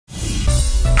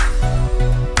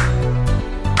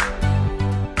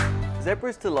Zebra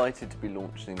is delighted to be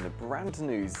launching the brand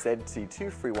new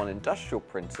ZT231 Industrial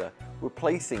Printer,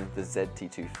 replacing the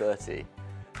ZT230.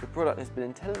 The product has been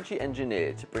intelligently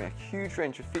engineered to bring a huge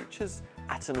range of features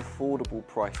at an affordable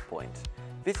price point.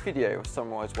 This video will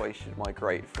summarise why you should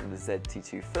migrate from the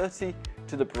ZT230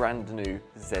 to the brand new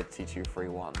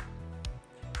ZT231.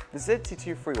 The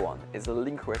ZT231 is a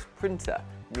link-OS printer,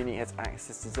 meaning it has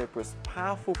access to Zebra's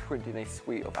powerful print in a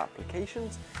suite of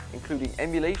applications, including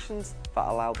emulations that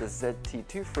allow the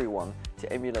ZT231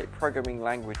 to emulate programming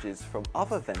languages from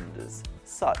other vendors,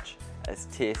 such as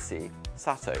TSC,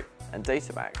 SATO, and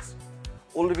Datamax.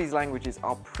 All of these languages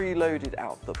are preloaded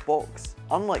out of the box,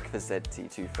 unlike the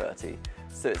ZT230,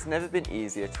 so it's never been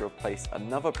easier to replace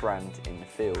another brand in the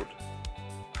field.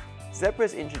 Zebra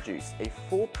has introduced a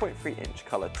 4.3-inch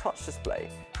colour touch display,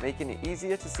 making it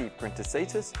easier to see printer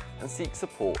status and seek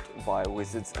support via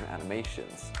wizards and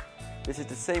animations. This is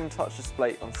the same touch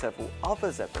display on several other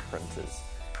Zebra printers,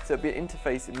 so it'll be an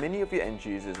interface many of your end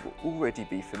users will already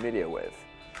be familiar with.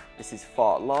 This is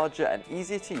far larger and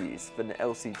easier to use than the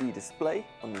LCD display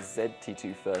on the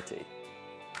ZT230.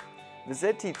 The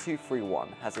ZT231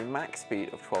 has a max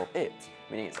speed of 12 IPS,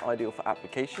 meaning it's ideal for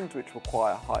applications which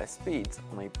require higher speeds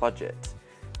on a budget.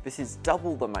 This is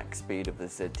double the max speed of the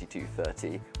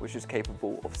ZT230, which is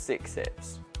capable of 6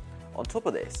 IPS. On top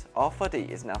of this,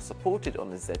 RFID is now supported on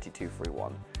the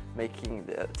ZT231, making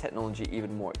the technology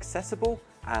even more accessible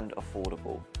and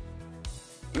affordable.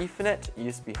 Ethernet,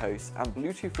 USB host, and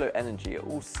Bluetooth Low Energy are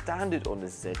all standard on the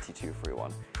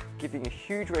ZT231, giving a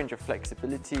huge range of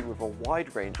flexibility with a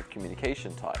wide range of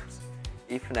communication types.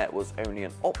 Ethernet was only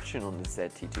an option on the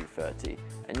ZT230,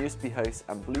 and USB host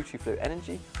and Bluetooth Low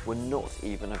Energy were not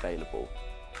even available.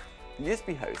 The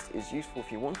USB host is useful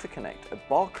if you want to connect a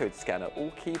barcode scanner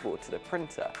or keyboard to the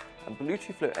printer, and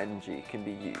Bluetooth Low Energy can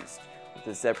be used with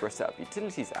the Zebra Setup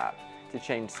Utilities app to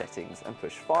change settings and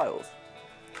push files.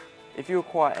 If you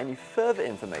require any further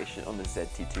information on the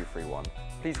ZT231,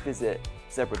 please visit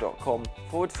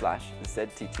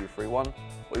zebra.com/ZT231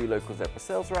 or your local Zebra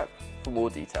sales rep for more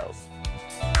details.